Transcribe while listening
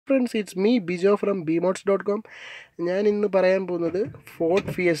friends, it's me Bijo from bmodz.com. ഞാൻ ഇന്ന് പറയാൻ പോകുന്നത്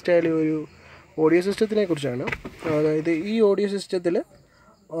ഫോർഡ് ഫിയസ്റ്റയിലെ ഒരു ഓഡിയോ സിസ്റ്റത്തിനെ കുറിച്ചാണ്. അതായത് ഈ ഓഡിയോ സിസ്റ്റത്തിൽ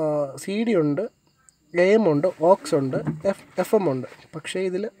CD ഉണ്ട്, AM ഉണ്ട്, ഓക്സ് ഉണ്ട്, FM ഉണ്ട്. പക്ഷേ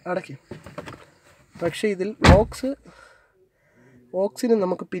ഇതിൽ ഓക്സിന്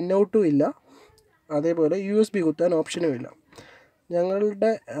നമുക്ക് പിന്നൗട്ടും ഇല്ല, അതേപോലെ USB കുത്താൻ ഓപ്ഷനും ഇല്ല.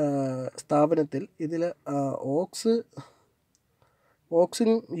 ഞങ്ങളുടെ സ്ഥാപനത്തിൽ ഇതിൽ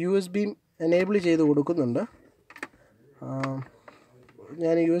ഓക്സും USB എനേബിൾ ചെയ്ത് കൊടുക്കുന്നുണ്ട്.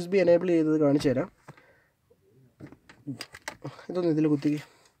 ഞാൻ USB എനേബിൾ ചെയ്തത് കാണിച്ചു തരാം. ഇതൊന്ന് ഇതിൽ കുത്തിക്ക്.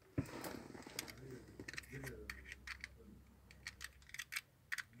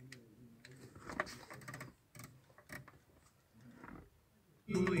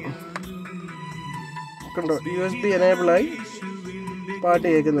 കണ്ടോ, USB എനേബിളായി പാട്ട്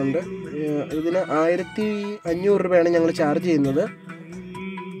കേൾക്കുന്നുണ്ട്. ഇതിന് 1500 രൂപയാണ് ഞങ്ങൾ ചാർജ് ചെയ്യുന്നത്.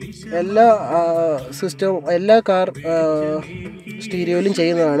 എല്ലാ കാർ സ്റ്റീരിയോയിലും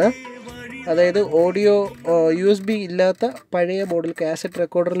ചെയ്യുന്നതാണ്. അതായത് ഓഡിയോ USB ഇല്ലാത്ത പഴയ മോഡൽ കാസറ്റ്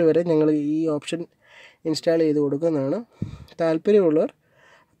റെക്കോർഡറിൽ വരെ ഞങ്ങൾ ഈ ഓപ്ഷൻ ഇൻസ്റ്റാൾ ചെയ്ത് കൊടുക്കുന്നതാണ്. താല്പര്യമുള്ളവർ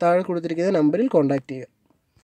താഴെ കൊടുത്തിരിക്കുന്ന നമ്പറിൽ കോൺടാക്റ്റ് ചെയ്യുക.